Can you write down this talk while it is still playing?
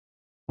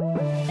Hey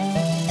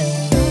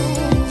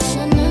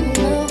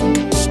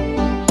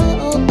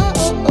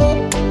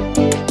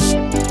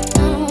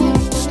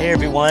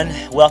everyone,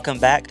 welcome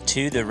back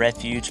to the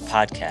Refuge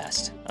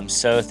Podcast. I'm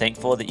so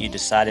thankful that you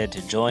decided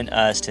to join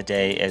us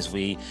today as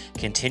we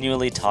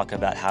continually talk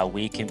about how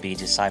we can be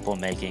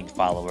disciple-making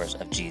followers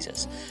of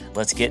Jesus.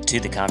 Let's get to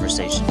the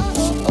conversation.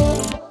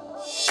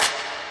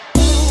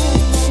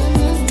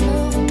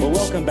 Well,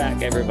 welcome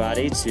back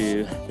everybody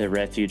to the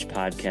Refuge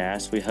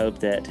Podcast. We hope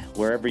that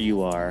wherever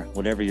you are,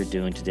 whatever you're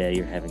doing today,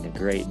 you're having a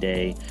great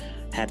day.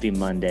 Happy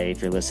Monday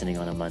if you're listening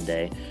on a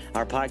Monday.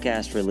 Our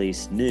podcast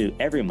release new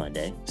every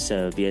Monday,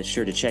 so be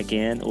sure to check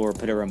in or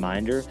put a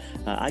reminder.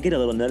 I get a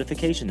little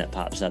notification that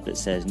pops up that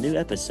says new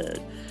episode,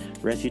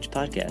 Refuge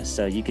Podcast.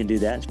 So you can do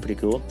that. It's pretty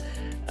cool.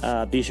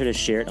 Be sure to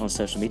share it on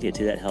social media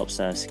too. That helps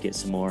us get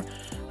some more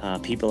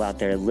people out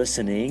there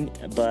listening.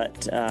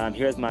 But I'm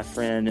here with my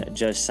friend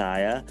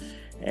Josiah.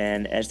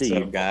 And as What's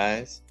up,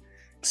 guys?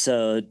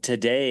 So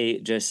today,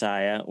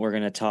 Josiah, we're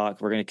going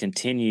to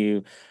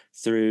continue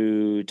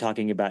through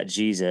talking about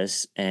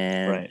Jesus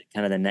and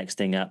kind of the next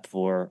thing up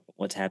for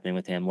what's happening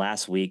with him.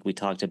 Last week, we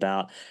talked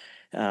about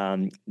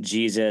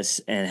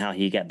Jesus and how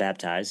he got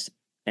baptized.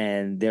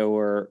 And there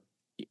were,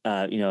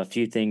 a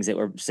few things that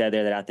were said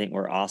there that I think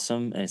were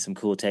awesome and some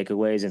cool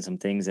takeaways and some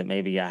things that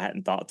maybe I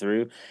hadn't thought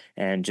through.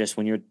 And just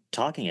when you're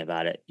talking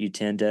about it, you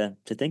tend to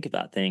think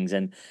about things.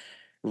 And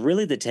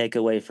really the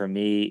takeaway for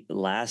me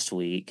last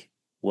week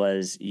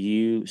was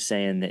you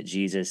saying that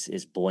Jesus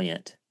is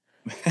buoyant.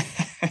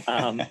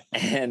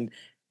 And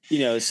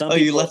some people,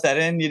 you left that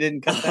in? You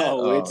didn't cut that?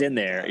 It's in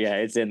there. Yeah,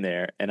 it's in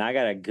there. And I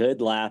got a good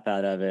laugh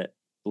out of it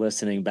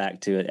listening back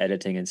to it,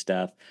 editing and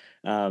stuff.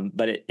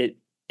 But it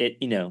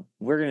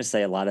we're going to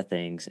say a lot of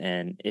things.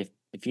 And if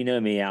you know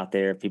me out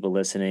there, people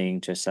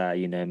listening, Josiah,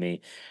 you know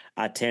me,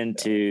 I tend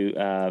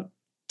to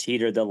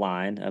teeter the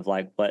line of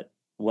like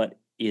what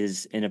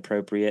is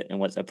inappropriate and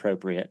what's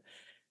appropriate.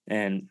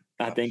 And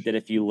I think that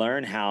if you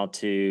learn how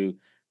to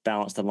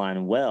balance the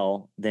line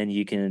well, then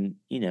you can,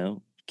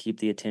 keep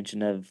the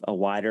attention of a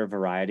wider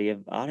variety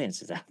of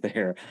audiences out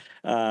there.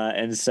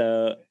 And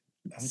so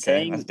that's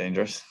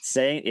dangerous.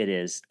 Saying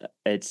it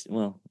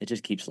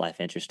just keeps life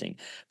interesting.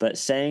 But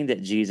saying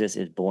that Jesus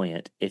is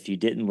buoyant, if you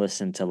didn't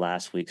listen to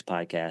last week's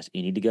podcast,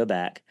 you need to go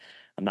back.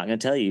 I'm not going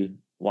to tell you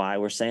why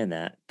we're saying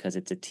that because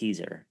it's a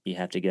teaser. You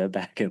have to go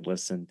back and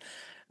listen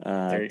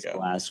to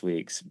last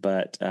week's.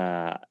 But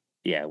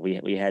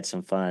we had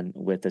some fun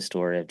with the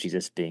story of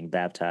Jesus being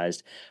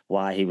baptized,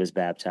 why he was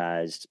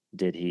baptized.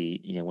 Did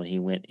he, when he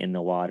went in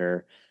the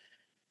water,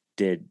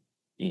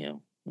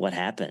 what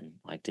happened?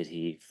 Like, did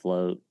he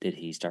float? Did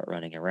he start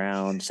running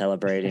around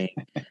celebrating?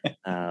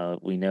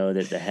 We know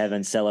that the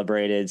heavens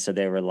celebrated, so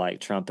there were like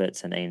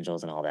trumpets and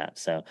angels and all that.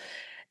 So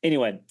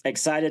anyway,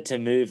 excited to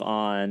move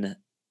on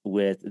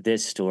with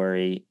this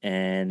story.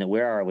 And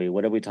where are we?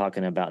 What are we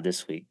talking about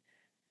this week?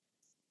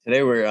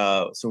 Today we're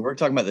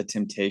talking about the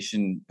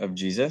temptation of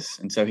Jesus,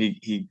 and so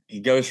he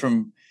goes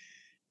from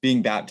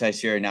being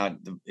baptized here. Now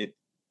it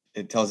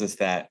tells us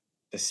that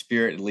the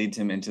Spirit leads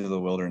him into the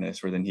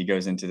wilderness, where then he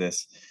goes into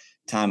this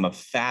time of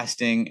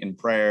fasting and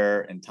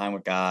prayer and time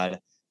with God,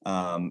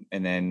 and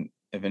then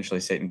eventually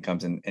Satan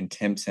comes and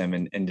tempts him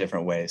in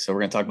different ways. So we're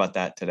going to talk about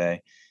that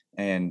today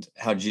and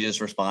how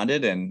Jesus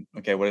responded, and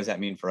what does that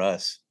mean for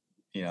us,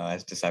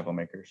 as disciple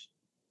makers?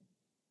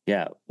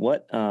 Yeah.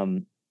 What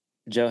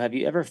Joe, have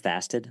you ever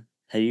fasted?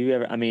 Have you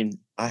ever? I mean,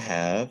 I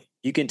have.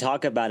 You can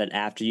talk about it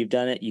after you've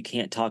done it. You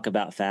can't talk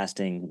about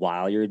fasting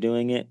while you're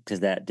doing it because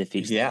that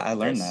defeats. Yeah, I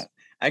learned that.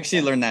 I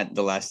actually learned that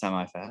the last time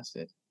I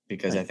fasted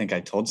because I think I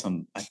told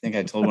one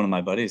of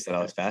my buddies that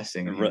I was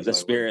fasting. And the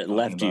Spirit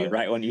left you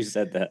right when you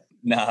said that.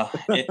 No,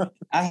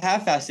 I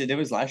have fasted. It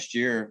was last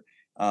year.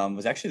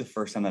 Was actually the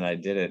first time that I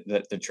did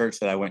it. The church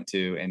that I went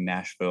to in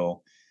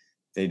Nashville,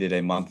 they did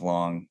a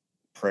month-long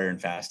prayer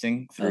and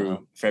fasting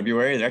through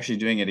February. They're actually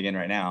doing it again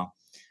right now.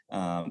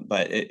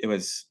 But it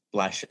was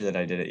last year that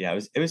I did it. Yeah,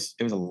 it was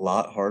a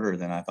lot harder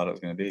than I thought it was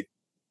going to be.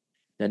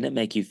 Doesn't it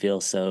make you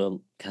feel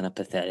so kind of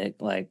pathetic?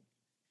 Like,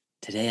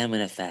 today I'm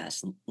going to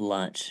fast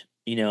lunch,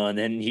 and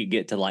then you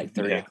get to like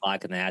 3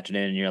 o'clock in the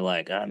afternoon and you're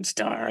like, I'm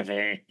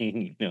starving,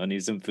 I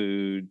need some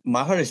food.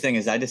 My hardest thing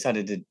is I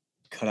decided to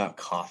cut out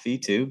coffee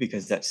too,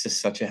 because that's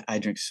just I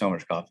drink so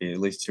much coffee, at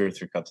least 2 or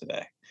 3 cups a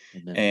day.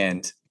 Mm-hmm.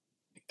 And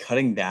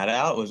cutting that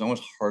out was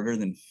almost harder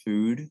than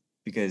food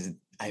because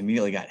I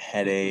immediately got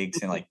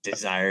headaches and like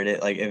desired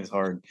it. Like it was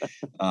hard.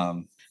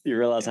 You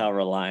realize how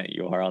reliant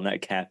you are on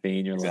that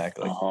caffeine. You're like,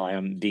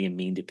 I'm being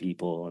mean to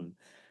people and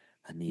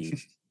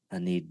I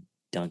need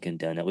Dunkin'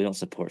 Donut. We don't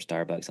support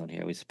Starbucks on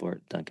here. We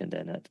support Dunkin'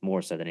 Donuts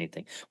more so than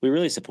anything. We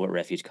really support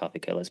Refuge Coffee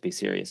Co. Let's be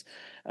serious.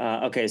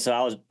 Okay, so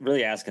I was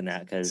really asking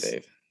that because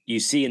you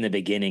see in the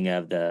beginning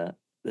of the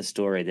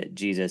story that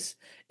Jesus,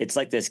 it's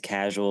like this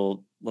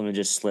casual, let me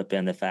just slip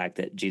in the fact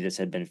that Jesus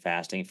had been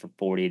fasting for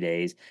 40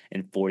 days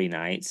and 40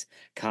 nights,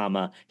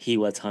 he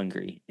was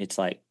hungry. It's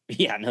like,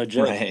 yeah, no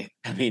joke. Right.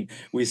 I mean,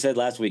 we said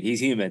last week, he's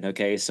human.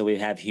 Okay. So we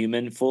have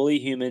fully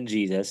human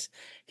Jesus.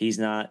 He's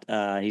not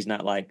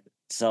like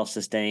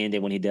self-sustained,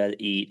 and when he does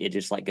eat, it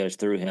just like goes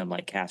through him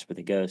like Casper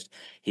the Ghost.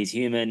 He's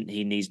human.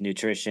 He needs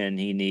nutrition.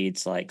 He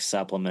needs like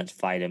supplements,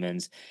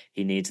 vitamins.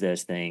 He needs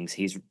those things.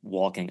 He's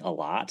walking a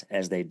lot,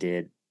 as they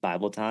did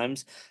Bible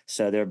times.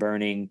 So they're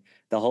burning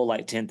the whole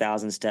like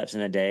 10,000 steps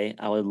in a day.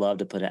 I would love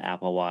to put an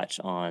Apple Watch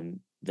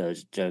on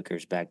those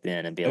jokers back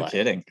then and be No like,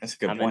 kidding. That's a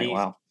good point.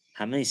 Wow.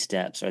 how many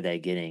steps are they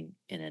getting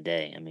in a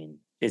day? I mean,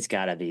 it's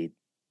got to be.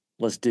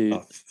 Let's do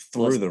Oh,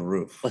 through the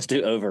roof. let's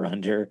do over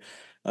under.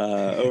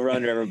 Over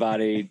under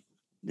everybody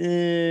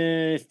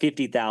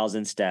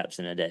 50,000 steps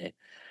in a day.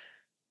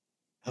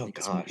 Oh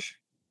gosh.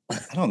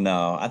 I don't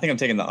know. I think I'm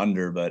taking the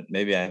under, but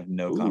maybe I have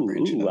no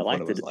comprehension of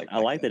what it was like. I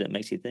like that it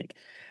makes you think.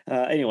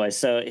 Anyway,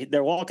 so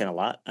they're walking a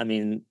lot. I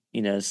mean,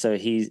 so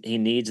he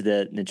needs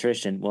the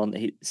nutrition. Well,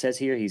 he says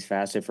here he's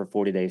fasted for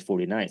 40 days,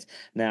 40 nights.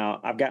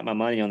 Now, I've got my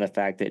money on the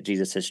fact that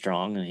Jesus is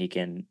strong and he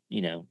can,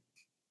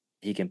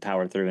 he can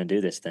power through and do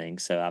this thing.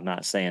 So I'm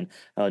not saying,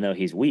 oh no,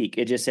 he's weak.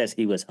 It just says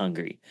he was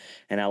hungry.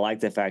 And I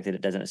like the fact that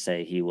it doesn't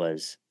say he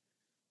was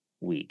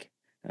weak.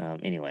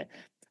 Anyway,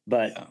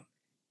 but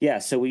yeah,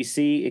 so we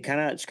see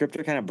it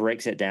scripture kind of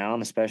breaks it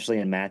down, especially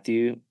in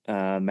Matthew.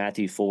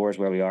 Matthew 4 is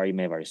where we are. You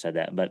may have already said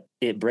that, but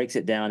it breaks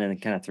it down in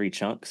kind of three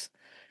chunks.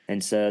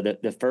 And so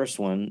the first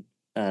one,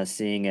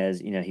 seeing as,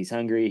 he's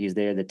hungry, he's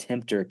there, the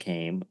tempter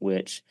came,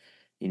 which,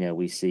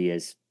 we see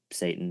as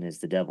Satan is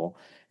the devil.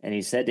 And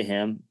he said to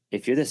him,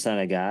 if you're the son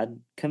of God,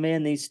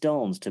 command these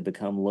stones to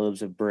become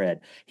loaves of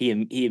bread. He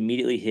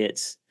immediately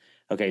hits.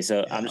 Okay,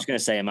 so I'm just going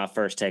to say in my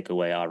first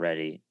takeaway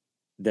already,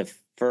 the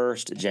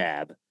first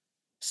jab.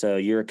 So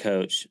you're a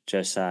coach,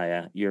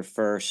 Josiah, your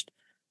first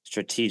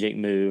strategic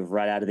move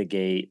right out of the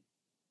gate,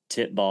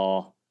 tip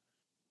ball.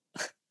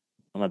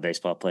 I'm a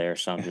baseball player,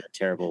 so I'm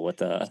terrible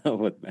with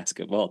with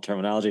basketball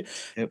terminology.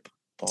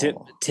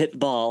 Tip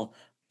ball.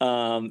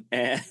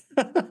 And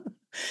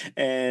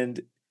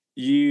and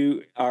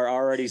you are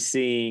already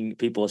seeing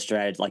people's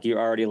strategy. Like you're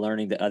already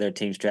learning the other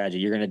team's strategy.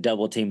 You're going to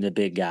double team the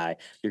big guy.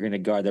 You're going to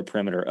guard the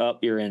perimeter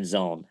up. You're in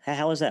zone.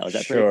 How is that? Was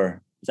that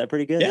is that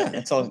pretty good? Yeah,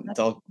 it's all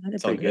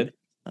good.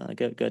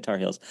 Go Tar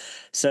Heels.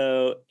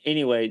 So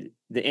anyway,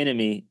 the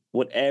enemy,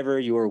 whatever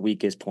your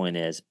weakest point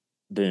is,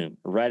 boom,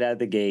 right out of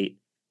the gate,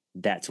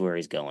 that's where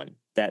he's going.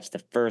 That's the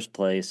first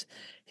place.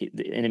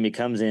 The enemy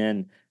comes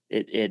in.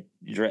 It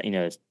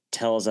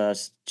tells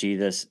us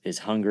Jesus is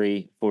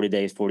hungry. 40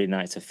 days, 40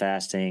 nights of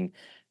fasting.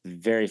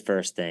 Very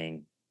first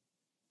thing,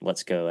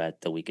 let's go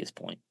at the weakest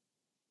point.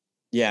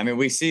 Yeah, I mean,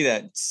 we see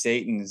that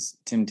Satan's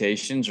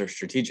temptations are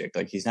strategic.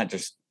 Like he's not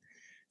just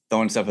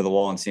throwing stuff at the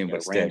wall and seeing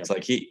what sticks.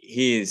 Like he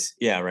is,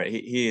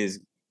 he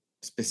is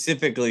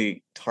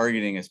specifically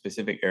targeting a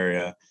specific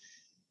area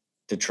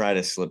to try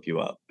to slip you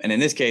up. And in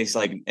this case,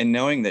 like, and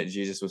knowing that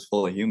Jesus was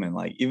fully human,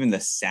 like even the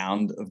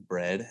sound of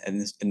bread in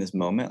this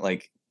moment,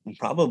 like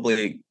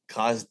probably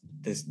caused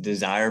this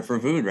desire for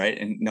food, right?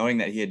 And knowing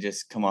that he had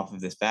just come off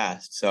of this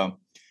fast. So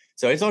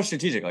it's all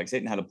strategic. Like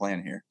Satan had a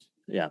plan here.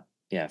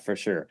 Yeah, for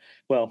sure.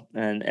 Well,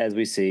 and as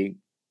we see,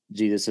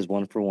 Jesus is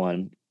one for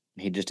one.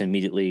 He just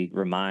immediately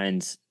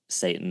reminds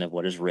Satan of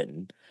what is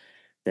written,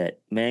 that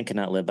man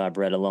cannot live by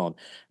bread alone.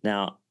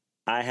 Now,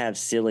 I have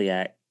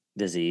celiac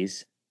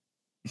disease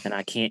and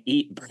I can't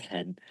eat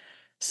bread.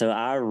 So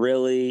I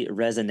really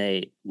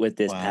resonate with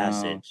this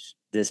passage.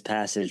 This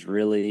passage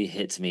really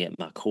hits me at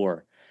my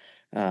core,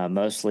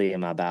 mostly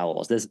in my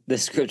bowels.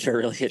 This scripture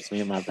really hits me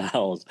in my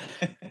bowels,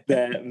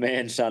 that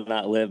man shall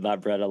not live by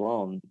bread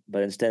alone,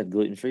 but instead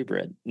gluten-free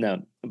bread.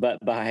 No, but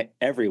by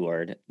every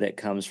word that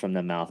comes from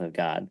the mouth of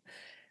God.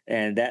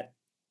 And that,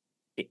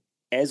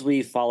 as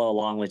we follow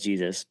along with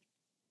Jesus,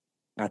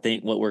 I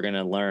think what we're going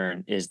to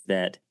learn is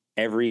that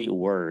every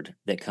word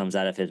that comes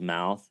out of his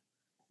mouth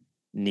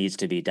needs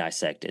to be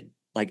dissected.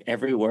 Like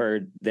every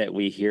word that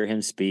we hear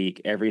him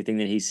speak, everything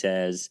that he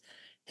says,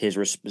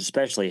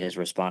 especially his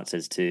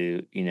responses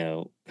to,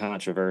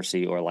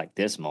 controversy or like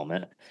this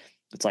moment,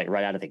 it's like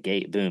right out of the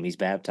gate, boom, he's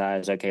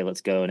baptized. Okay,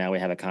 let's go. Now we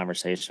have a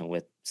conversation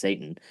with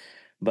Satan.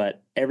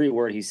 But every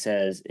word he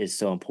says is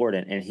so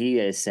important. And he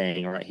is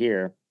saying right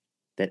here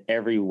that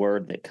every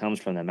word that comes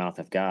from the mouth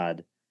of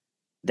God,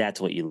 that's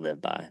what you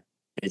live by.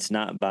 It's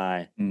not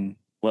by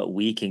what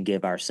we can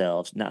give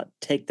ourselves. Not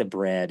take the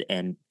bread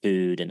and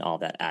food and all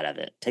that out of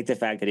it. Take the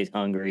fact that he's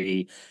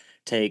hungry,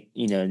 take,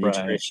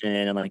 nutrition.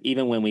 And like,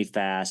 even when we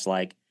fast,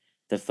 like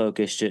the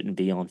focus shouldn't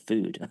be on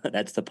food.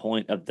 That's the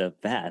point of the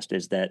fast,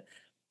 is that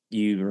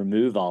you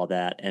remove all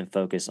that and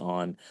focus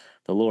on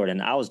the Lord.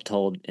 And I was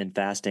told in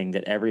fasting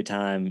that every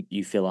time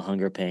you feel a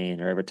hunger pain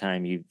or every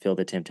time you feel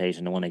the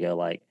temptation to want to go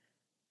like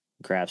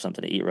grab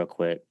something to eat real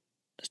quick,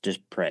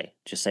 just pray.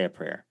 Just say a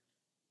prayer.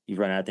 You've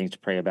run out of things to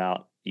pray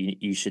about.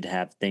 You should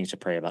have things to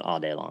pray about all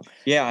day long.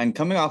 Yeah, and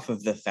coming off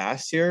of the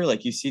fast here,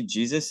 like you see,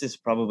 Jesus is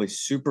probably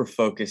super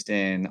focused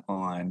in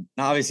on,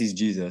 now obviously he's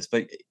Jesus,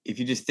 but if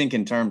you just think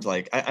in terms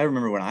like, I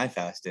remember when I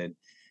fasted,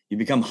 you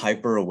become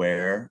hyper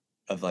aware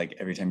of like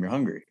every time you're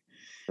hungry.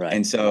 Right.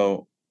 And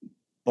so,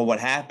 but what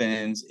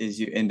happens is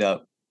you end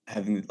up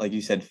having, like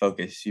you said,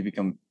 focus. You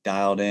become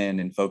dialed in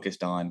and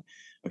focused on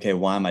okay,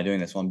 why am I doing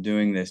this? Well, I'm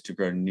doing this to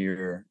grow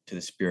nearer to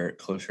the Spirit,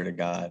 closer to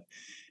God.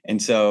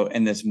 And so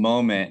in this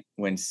moment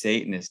when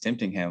Satan is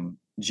tempting him,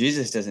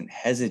 Jesus doesn't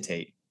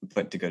hesitate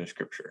but to go to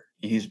scripture.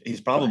 He's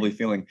Right. probably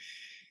feeling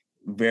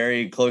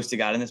very close to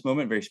God in this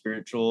moment, very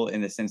spiritual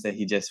in the sense that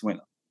he just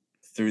went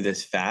through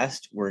this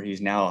fast where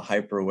he's now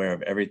hyper aware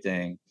of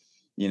everything,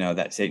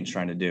 that Satan's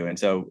trying to do. And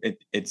so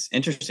it's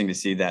interesting to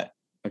see that,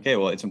 okay,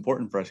 well, it's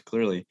important for us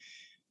clearly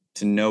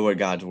to know what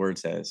God's word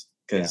says,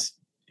 Yeah. because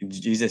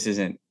Jesus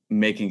isn't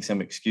making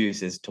some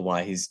excuse as to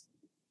why he's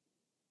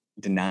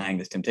denying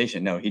this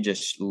temptation. No, he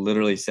just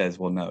literally says,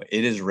 well, no,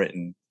 it is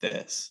written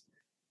this.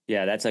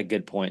 Yeah, that's a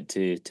good point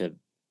to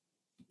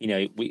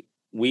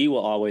we will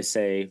always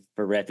say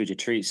for refuge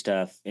retreat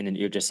stuff and in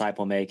your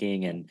disciple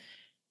making, and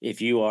if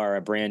you are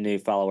a brand new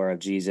follower of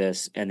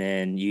Jesus and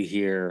then you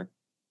hear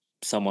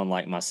someone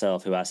like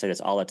myself, who I say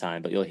this all the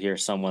time, but you'll hear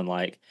someone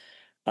like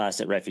us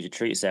at refuge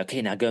retreat say,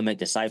 okay, now go make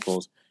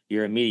disciples.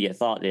 Your immediate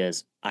thought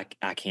is, I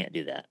can't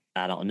do that.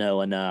 I don't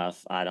know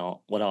enough.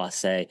 What do I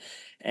say?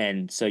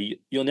 And so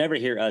you'll never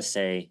hear us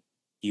say,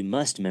 you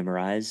must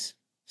memorize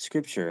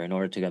scripture in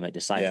order to go make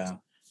disciples. Yeah.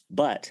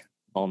 But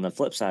on the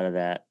flip side of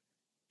that,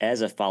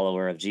 as a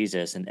follower of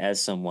Jesus and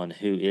as someone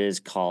who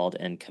is called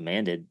and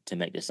commanded to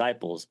make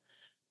disciples,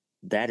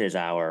 that is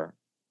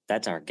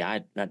that's our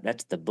guide.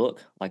 That's the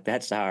book. Like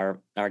that's our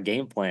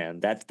game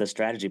plan. That's the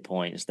strategy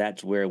points.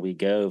 That's where we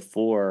go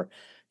for,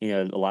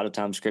 a lot of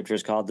times scripture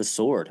is called the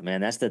sword. Man,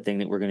 that's the thing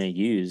that we're going to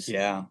use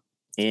Yeah.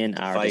 in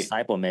To our fight.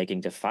 disciple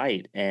making to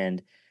fight.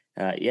 And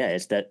yeah,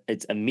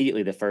 it's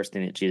immediately the first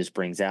thing that Jesus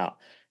brings out.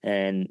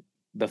 And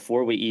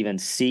before we even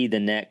see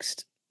the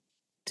next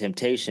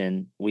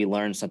temptation, we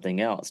learn something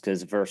else,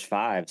 because verse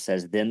 5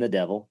 says, then the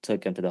devil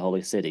took him to the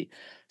holy city.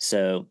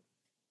 So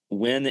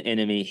when the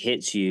enemy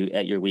hits you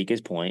at your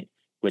weakest point,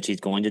 which he's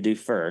going to do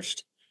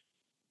first,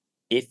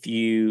 if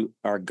you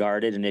are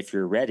guarded and if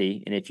you're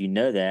ready, and if you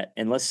know that,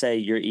 and let's say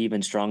you're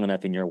even strong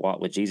enough in your walk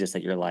with Jesus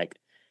that you're like,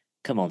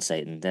 come on,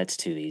 Satan, that's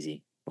too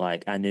easy.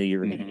 Like, I knew you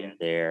were going to Mm-hmm. get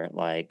there.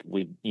 Like,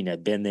 we've,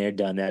 been there,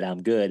 done that.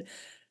 I'm good.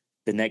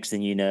 The next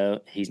thing you know,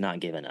 he's not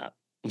giving up.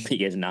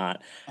 He is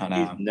not. I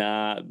He's know.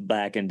 not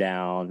backing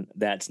down.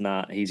 That's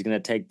not. He's going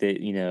to take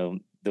the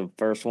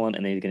first one,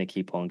 and then he's going to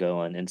keep on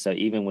going. And so,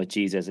 even with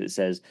Jesus, it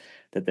says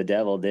that the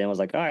devil then was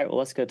like, "All right, well,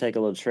 let's go take a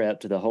little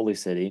trip to the holy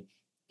city."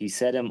 He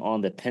set him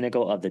on the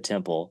pinnacle of the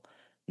temple.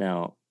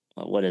 Now,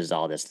 what does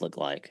all this look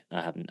like?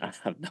 I have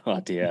no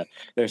idea.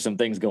 There's some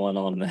things going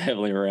on in the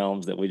heavenly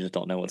realms that we just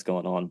don't know what's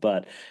going on.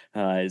 But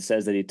it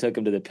says that he took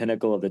him to the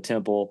pinnacle of the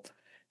temple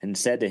and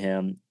said to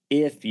him,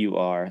 if you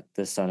are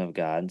the Son of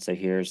God. So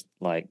here's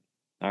like,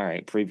 all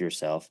right, prove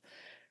yourself,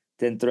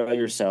 then throw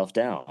yourself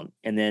down.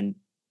 And then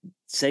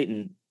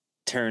Satan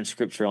turns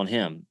scripture on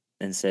him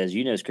and says,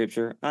 you know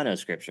scripture, I know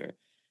scripture.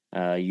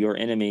 Your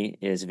enemy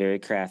is very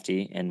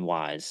crafty and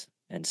wise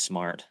and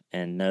smart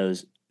and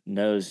knows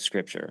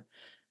scripture.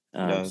 He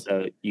does.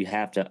 So you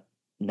have to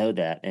know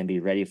that and be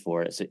ready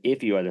for it. So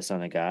if you are the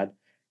Son of God,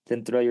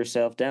 then throw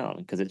yourself down,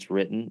 because it's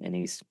written, and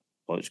he's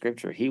quote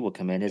scripture, he will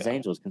command his Yeah.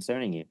 angels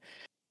concerning you.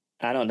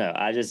 I don't know.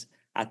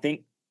 I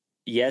think,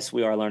 yes,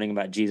 we are learning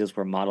about Jesus.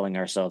 We're modeling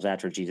ourselves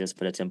after Jesus,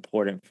 but it's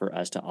important for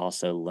us to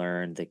also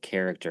learn the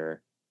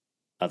character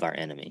of our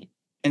enemy.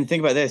 And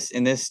think about this,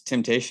 in this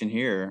temptation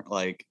here,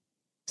 like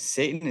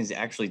Satan is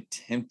actually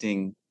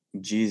tempting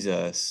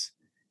Jesus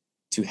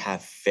to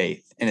have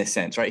faith in a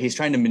sense, right? He's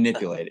trying to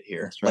manipulate it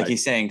here. That's Like right.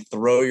 he's saying,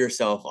 throw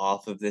yourself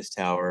off of this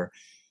tower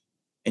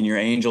and your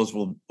angels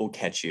will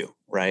catch you,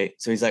 right?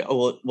 So he's like,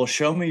 oh, well,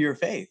 show me your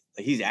faith.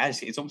 Like he's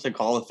asking, it's almost a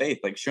call of faith.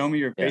 Like, show me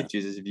your Yeah. faith,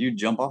 Jesus. If you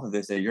jump off of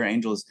this, that your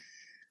angels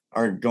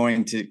are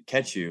going to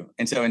catch you.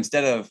 And so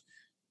instead of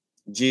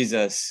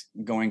Jesus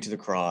going to the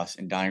cross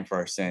and dying for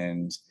our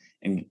sins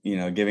and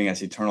giving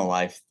us eternal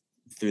life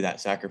through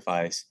that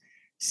sacrifice,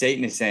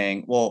 Satan is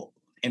saying, well,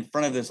 in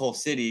front of this whole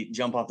city,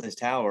 jump off this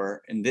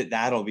tower, and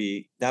that'll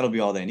be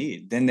all they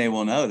need. Then they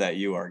will know that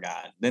you are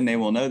God. Then they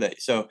will know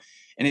that. So,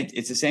 and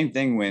it's the same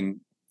thing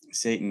when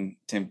Satan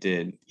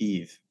tempted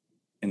Eve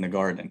in the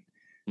garden.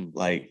 Mm.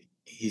 Like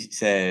he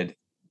said,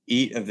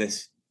 eat of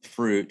this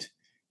fruit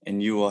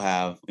and you will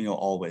have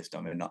all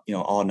wisdom and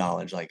all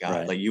knowledge like God.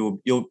 Right. Like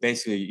you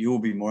will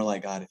be more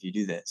like God if you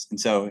do this. And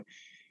so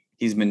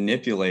he's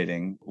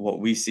manipulating what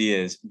we see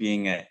as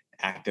being an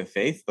act of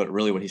faith, but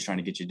really what he's trying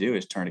to get you to do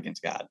is turn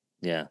against God.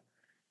 Yeah.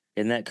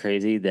 Isn't that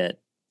crazy that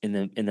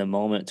in the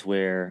moments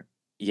where,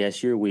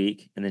 yes, you're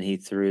weak, and then he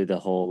threw the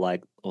whole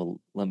like, well,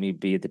 let me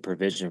be the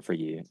provision for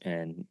you,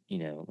 and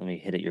let me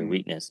hit at your Mm.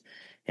 weakness,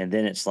 and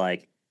then it's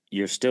like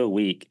you're still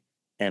weak,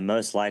 and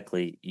most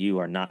likely you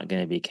are not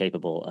going to be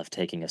capable of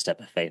taking a step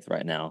of faith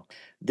right now.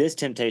 This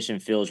temptation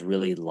feels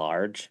really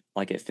large,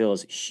 like it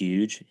feels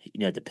huge,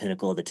 at the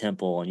pinnacle of the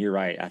temple. And you're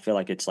right. I feel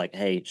like it's like,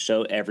 hey,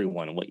 show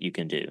everyone what you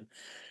can do.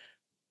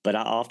 But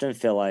I often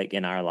feel like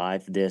in our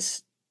life,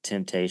 this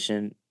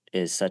temptation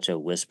is such a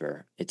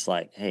whisper. It's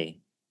like, hey,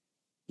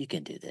 you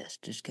can do this.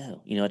 Just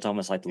go. It's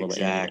almost like the little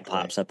enemy that Exactly.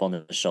 pops up on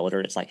the shoulder.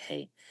 It's like,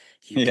 hey,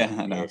 you got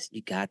Yeah, I know. this.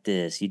 You got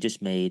this. You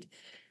just made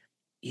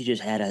you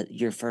just had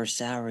your first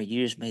salary.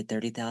 You just made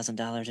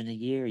 $30,000 in a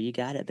year. You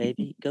got it,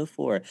 baby. Go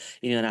for it.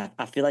 And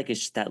I feel like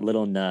it's just that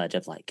little nudge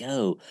of like,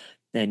 go.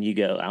 Then you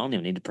go, I don't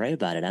even need to pray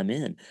about it. I'm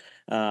in.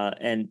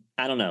 And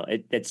I don't know.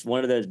 It's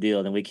one of those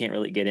deals, and we can't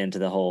really get into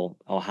the whole,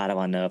 oh, how do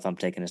I know if I'm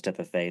taking a step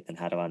of faith, and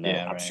how do I know?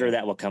 Yeah, I'm right. sure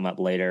that will come up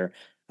later,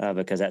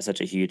 because that's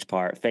such a huge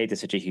part. Faith is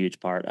such a huge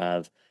part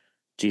of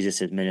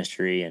Jesus's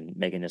ministry and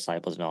making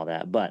disciples and all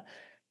that. But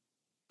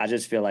I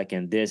just feel like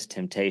in this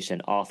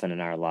temptation, often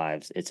in our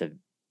lives,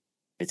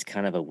 it's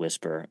kind of a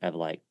whisper of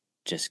like,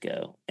 just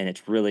go. And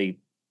it's really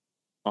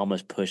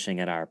almost pushing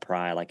at our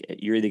pride. Like,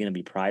 you're either going to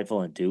be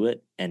prideful and do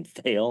it and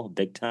fail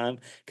big time.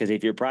 Because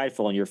if you're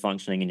prideful and you're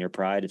functioning in your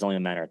pride, it's only a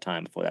matter of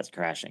time before that's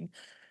crashing.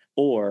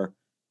 Or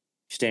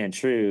stand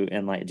true,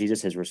 and like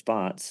Jesus'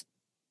 response,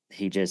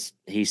 he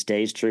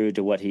stays true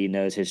to what he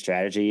knows his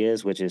strategy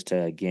is, which is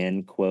to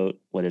again quote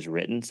what is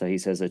written. So he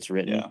says, it's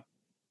written, Yeah.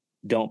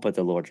 don't put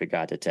the Lord your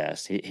God to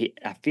test.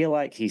 I feel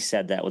like he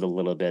said that with a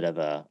little bit of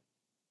a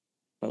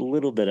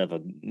little bit of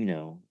a,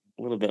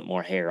 a little bit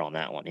more hair on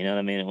that one. You know what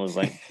I mean? It was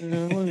like,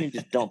 no, let me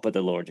just don't put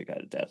the Lord your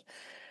God to test.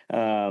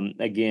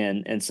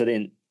 Again, and so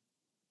then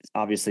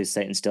obviously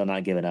Satan's still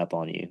not giving up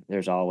on you.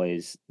 There's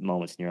always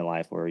moments in your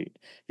life where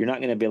you're not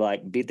going to be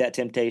like, beat that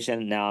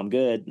temptation. Now I'm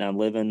good. Now I'm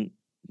living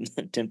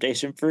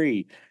temptation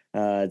free.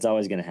 It's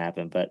always going to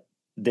happen. But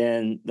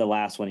then the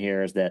last one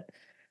here is that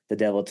the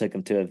devil took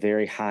him to a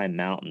very high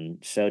mountain,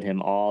 showed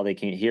him all they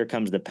can. Here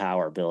comes the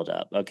power build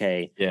up.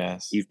 Okay,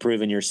 Yes. you've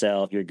proven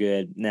yourself. You're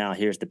good. Now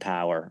here's the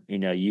power.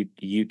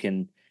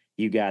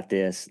 You got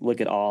this.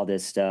 Look at all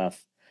this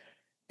stuff.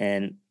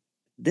 And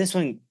this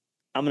one,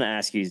 I'm going to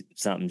ask you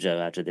something, Joe,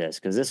 after this,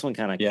 because this one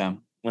kind of, Yeah.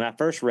 when I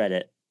first read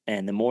it,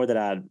 and the more that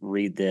I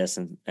read this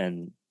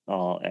and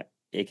all,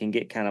 it can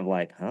get kind of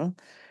like, huh?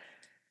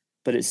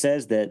 But it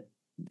says that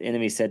the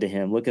enemy said to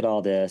him, look at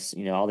all this,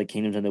 all the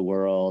kingdoms in the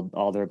world,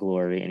 all their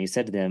glory. And he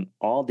said to them,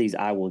 all these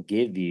I will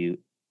give you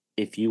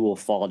if you will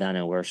fall down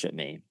and worship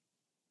me.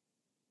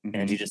 And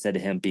Hmm. Jesus said to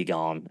him, be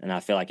gone. And I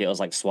feel like it was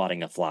like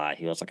swatting a fly.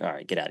 He was like, all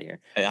right, get out of here.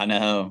 I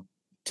know.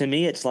 To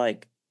me, it's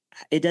like,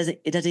 it doesn't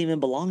even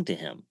belong to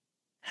him.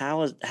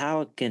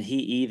 How can he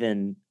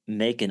even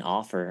make an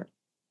offer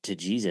to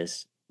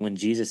Jesus when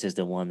Jesus is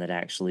the one that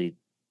actually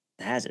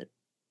has it?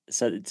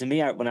 So to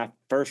me, when I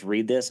first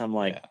read this, I'm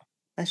like, Yeah.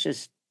 that's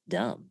just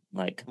dumb.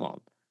 Like, come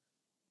on.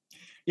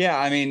 Yeah.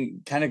 I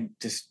mean, kind of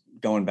just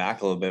going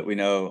back a little bit, we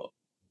know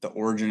the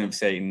origin of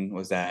Satan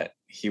was that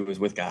he was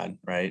with God,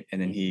 right?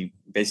 And then he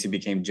basically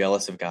became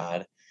jealous of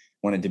God,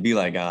 wanted to be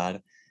like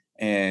God,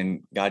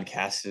 and God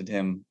casted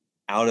him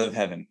out of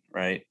heaven,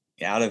 right?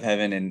 Out of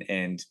heaven,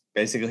 and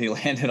basically he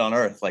landed on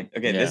earth. Like,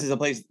 okay, this Yeah. is a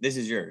place, this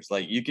is yours.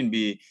 Like, you can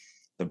be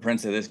the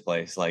prince of this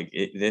place. Like,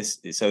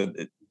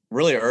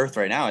 really, earth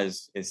right now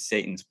is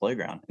Satan's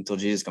playground until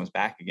Jesus comes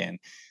back again.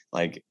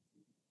 Like,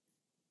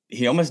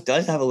 he almost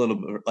does have a little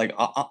bit like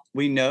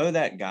we know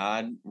that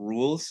God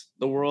rules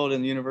the world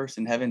and the universe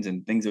and heavens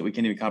and things that we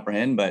can't even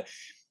comprehend, but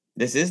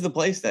this is the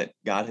place that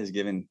God has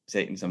given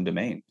Satan some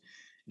domain.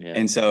 Yeah.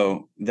 And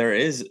so there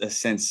is a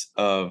sense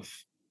of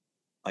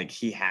like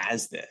he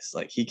has this,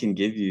 like he can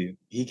give you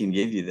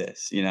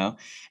this, you know?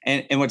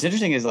 And what's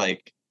interesting is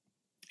like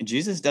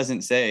Jesus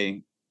doesn't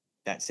say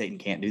that Satan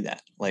can't do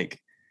that.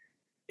 Like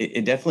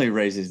it definitely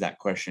raises that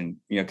question,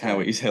 you know, kind of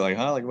Right. what you say, like,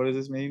 huh, like what does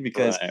this mean?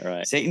 Because Right.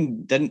 Right.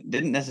 Satan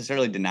didn't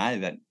necessarily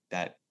deny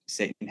that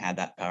Satan had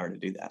that power to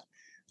do that.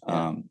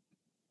 Yeah.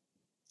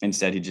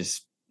 Instead, he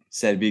just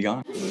said, "Be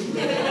gone."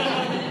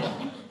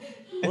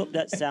 Well,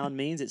 that sound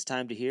means it's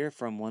time to hear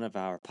from one of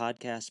our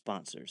podcast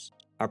sponsors.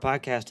 Our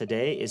podcast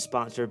today is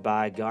sponsored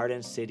by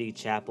Garden City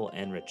Chapel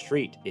and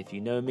Retreat. If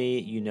you know me,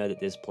 you know that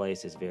this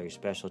place is very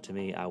special to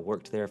me. I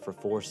worked there for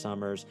 4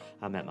 summers.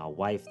 I met my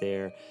wife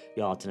there.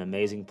 Y'all, it's an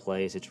amazing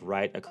place. It's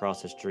right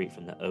across the street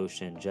from the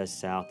ocean, just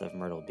south of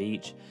Myrtle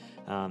Beach.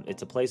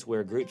 It's a place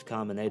where groups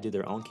come and they do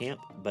their own camp,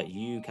 but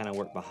you kind of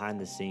work behind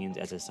the scenes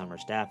as a summer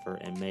staffer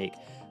and make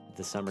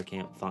the summer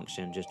camp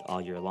function just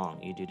all year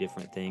long. You do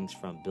different things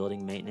from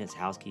building maintenance,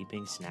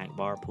 housekeeping, snack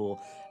bar,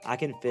 pool. I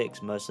can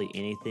fix mostly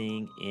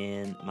anything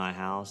in my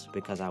house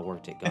because I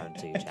worked at Garden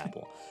City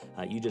Chapel.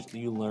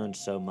 You learn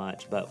so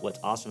much. But what's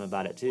awesome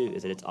about it too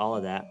is that it's all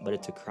of that, but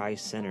it's a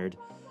Christ-centered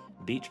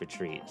beach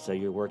retreat. So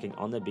you're working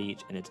on the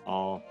beach and it's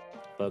all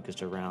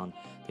focused around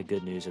the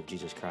good news of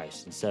Jesus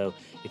Christ. And so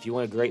if you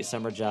want a great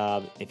summer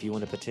job, if you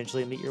want to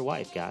potentially meet your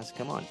wife, guys,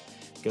 come on.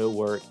 Go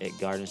work at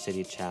Garden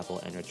City Chapel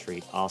and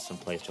Retreat. Awesome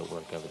place to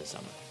work over the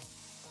summer.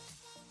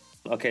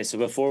 Okay, so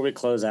before we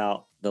close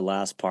out the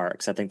last part,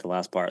 because I think the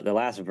last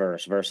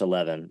verse, verse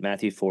 11,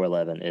 Matthew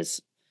 4:11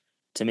 is,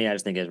 to me, I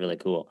just think is really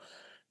cool.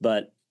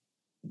 But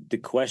the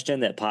question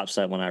that pops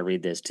up when I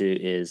read this too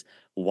is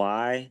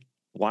why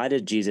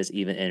did Jesus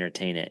even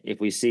entertain it?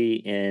 If we see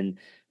in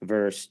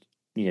verse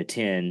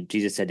 10,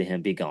 Jesus said to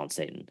him, "Be gone,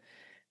 Satan."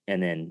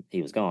 And then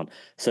he was gone.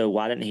 So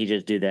why didn't he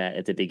just do that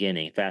at the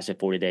beginning? Fasted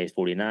 40 days,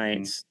 40 Mhm.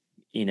 nights,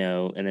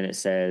 and then it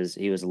says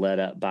he was led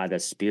up by the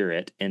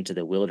Spirit into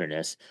the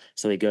wilderness.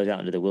 So he goes out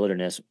into the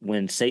wilderness.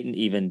 When Satan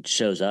even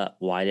shows up,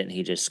 why didn't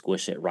he just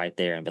squish it right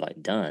there and be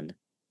like, done?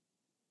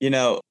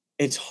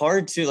 It's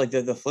hard to like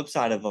the flip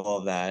side of all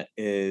of that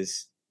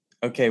is,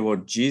 okay, well,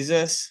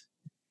 Jesus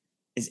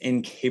is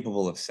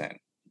incapable of sin.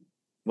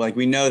 Like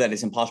we know that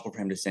it's impossible for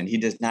him to sin. He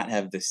does not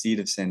have the seed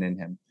of sin in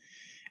him.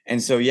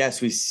 And so,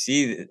 yes, we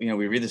see,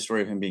 we read the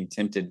story of him being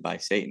tempted by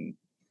Satan,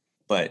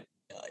 but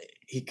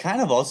he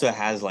kind of also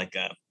has like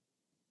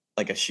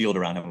a shield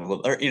around him a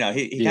little, or,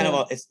 he kind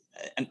of, it's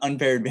an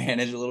unfair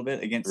advantage a little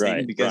bit against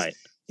Satan because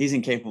he's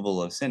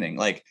incapable of sinning.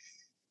 Like,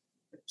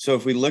 so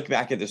if we look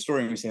back at the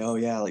story and we say, oh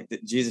yeah, like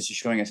Jesus is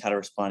showing us how to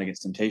respond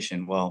against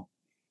temptation. Well,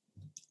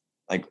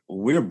 like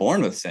we're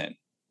born with sin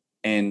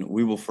and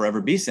we will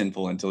forever be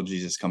sinful until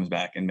Jesus comes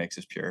back and makes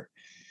us pure.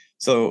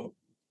 So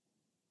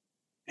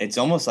it's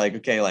almost like,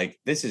 okay, like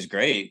this is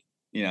great.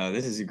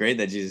 This is great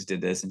that Jesus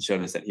did this and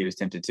showed us that he was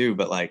tempted too,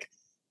 but like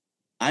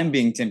I'm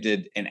being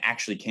tempted and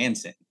actually can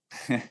sin.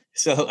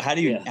 So how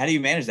do you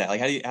manage that? Like,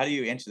 how do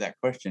you answer that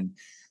question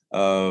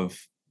of,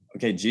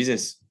 okay,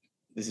 Jesus,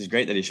 this is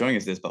great that he's showing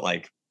us this, but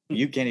like,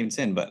 you can't even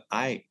sin, but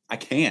I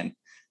can.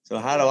 So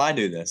how do I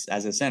do this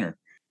as a sinner?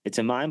 It's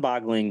a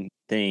mind-boggling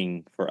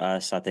thing for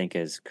us, I think,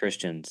 as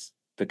Christians,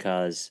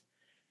 because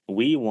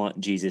we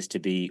want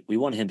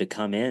him to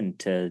come in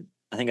to,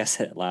 I think I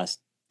said it last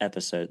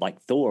episode, like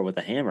Thor with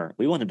a hammer.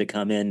 We want him to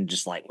come in and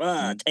just like,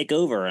 take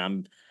over. And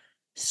I'm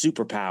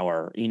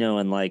superpower,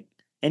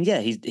 and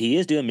he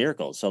is doing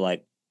miracles. So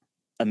like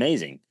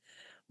amazing.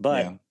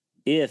 But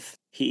if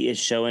he is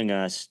showing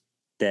us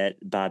that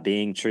by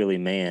being truly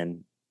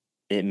man,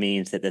 it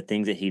means that the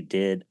things that he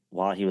did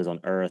while he was on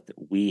earth,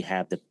 we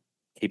have the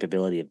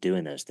capability of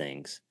doing those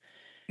things,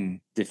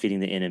 defeating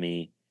the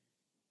enemy,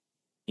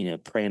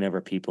 praying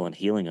over people and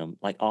healing them.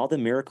 Like all the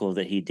miracles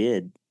that he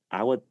did,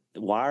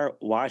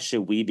 why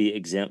should we be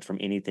exempt from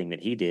anything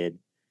that he did?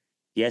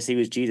 Yes, he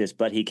was Jesus,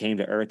 but he came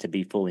to earth to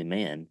be fully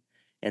man.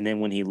 And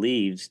then when he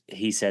leaves,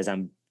 he says,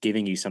 I'm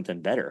giving you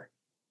something better.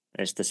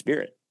 It's the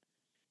Spirit.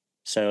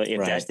 So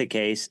if that's the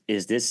case,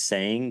 is this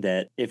saying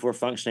that if we're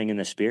functioning in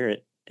the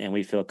Spirit and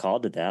we feel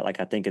called to that, like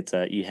I think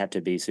you have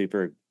to be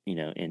super,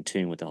 in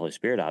tune with the Holy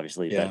Spirit,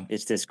 obviously, but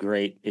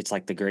it's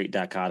like the great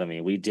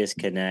dichotomy. We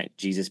disconnect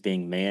Jesus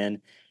being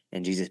man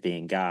and Jesus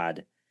being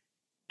God.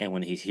 And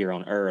when he's here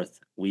on earth,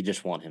 we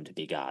just want him to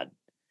be God.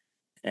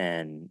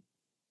 And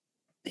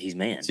he's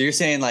man. So you're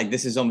saying like,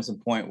 this is almost a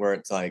point where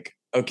it's like,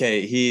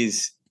 okay, he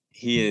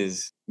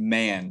is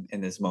man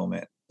in this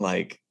moment,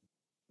 like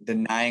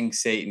denying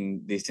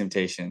Satan these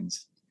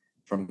temptations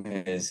from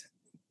his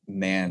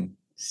man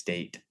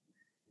state.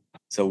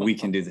 So we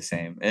can do the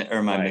same. Or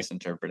am I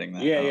misinterpreting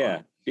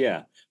that?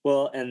 Yeah.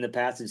 Well, and the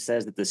passage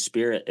says that the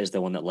Spirit is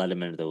the one that led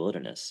him into the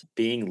wilderness.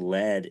 Being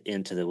led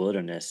into the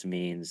wilderness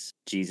means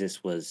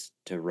Jesus was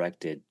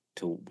directed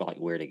to like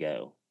where to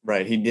go.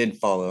 Right. He did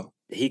follow.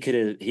 He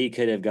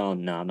could have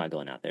gone, no, I'm not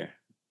going out there.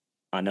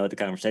 I know what the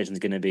conversation is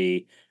going to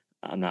be.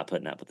 I'm not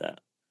putting up with that.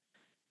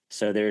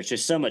 So there's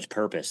just so much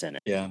purpose in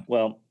it. Yeah.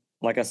 Well,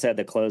 like I said,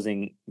 the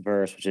closing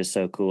verse, which is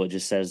so cool, it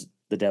just says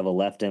the devil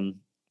left him,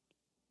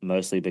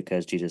 mostly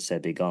because Jesus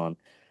said, be gone.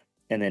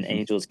 And then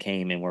angels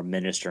came and were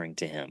ministering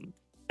to him.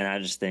 And I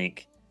just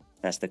think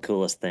that's the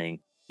coolest thing.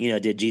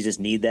 Did Jesus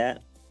need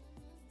that?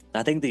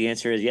 I think the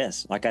answer is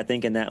yes. Like, I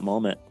think in that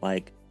moment,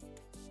 like,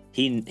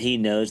 he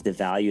knows the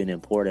value and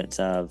importance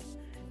of,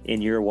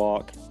 in your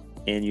walk,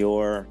 in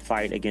your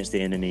fight against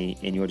the enemy,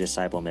 in your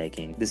disciple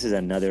making. This is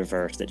another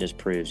verse that just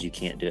proves you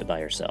can't do it by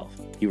yourself.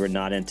 You were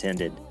not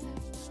intended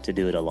to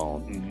do it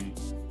alone.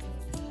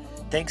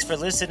 Thanks for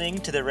listening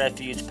to the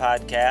Refuge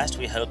Podcast.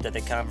 We hope that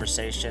the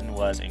conversation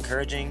was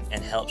encouraging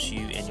and helps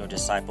you in your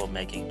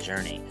disciple-making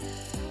journey.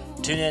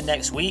 Tune in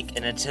next week,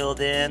 and until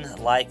then,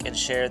 like and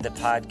share the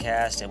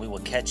podcast, and we will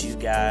catch you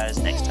guys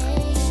next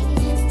time.